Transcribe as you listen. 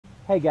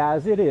Hey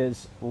guys, it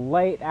is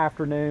late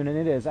afternoon and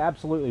it is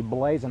absolutely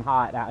blazing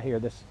hot out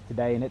here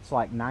today, and it's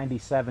like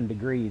 97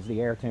 degrees the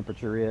air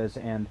temperature is,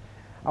 and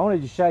I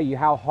wanted to show you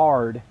how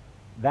hard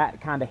that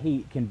kind of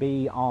heat can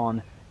be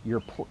on your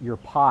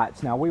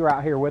pots. Now, we were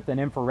out here with an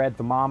infrared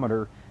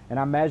thermometer and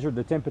I measured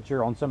the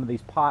temperature on some of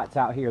these pots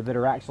out here that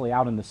are actually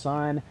out in the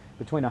sun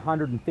between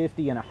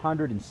 150 and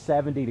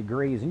 170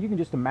 degrees, and you can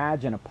just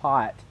imagine a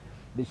pot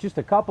that's just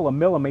a couple of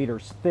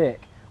millimeters thick,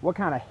 what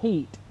kind of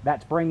heat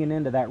that's bringing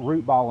into that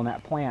root ball in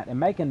that plant and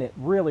making it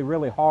really,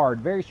 really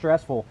hard, very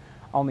stressful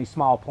on these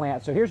small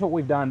plants. So here's what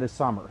we've done this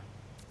summer.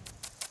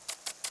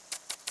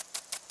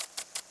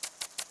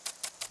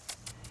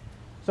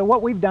 So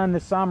what we've done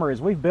this summer is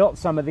we've built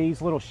some of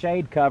these little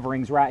shade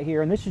coverings right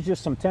here, and this is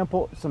just some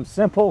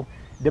simple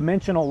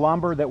dimensional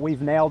lumber that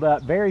we've nailed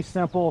up, very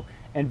simple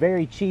and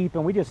very cheap,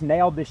 and we just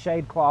nailed the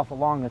shade cloth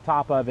along the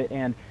top of it,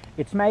 and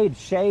it's made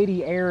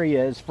shady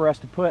areas for us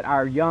to put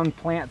our young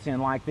plants in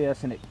like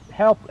this, and it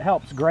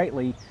helps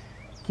greatly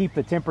keep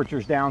the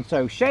temperatures down.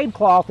 So shade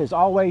cloth is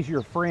always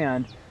your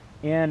friend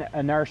in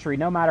a nursery,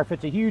 no matter if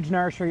it's a huge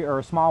nursery or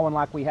a small one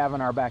like we have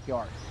in our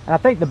backyard. And I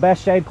think the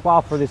best shade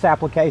cloth for this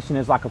application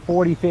is like a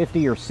 40,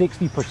 50, or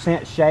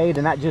 60% shade,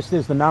 and that just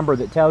is the number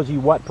that tells you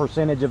what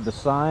percentage of the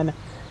sun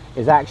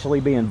is actually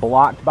being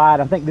blocked by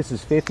it. I think this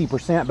is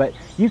 50%, but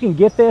you can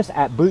get this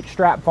at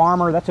Bootstrap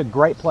Farmer. That's a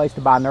great place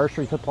to buy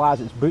nursery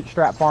supplies. It's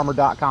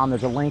bootstrapfarmer.com.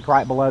 There's a link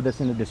right below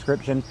this in the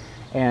description,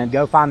 and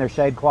go find their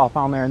shade cloth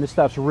on there. And this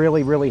stuff's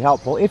really, really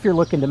helpful if you're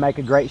looking to make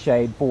a great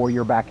shade for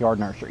your backyard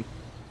nursery.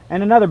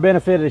 And another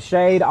benefit of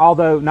shade,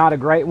 although not a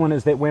great one,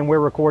 is that when we're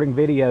recording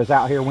videos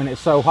out here when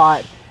it's so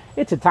hot,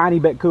 it's a tiny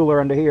bit cooler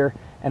under here,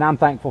 and I'm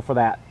thankful for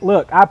that.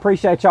 Look, I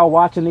appreciate y'all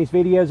watching these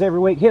videos every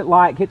week. Hit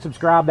like, hit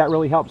subscribe. That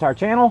really helps our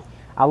channel.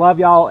 I love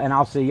y'all, and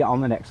I'll see you on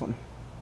the next one.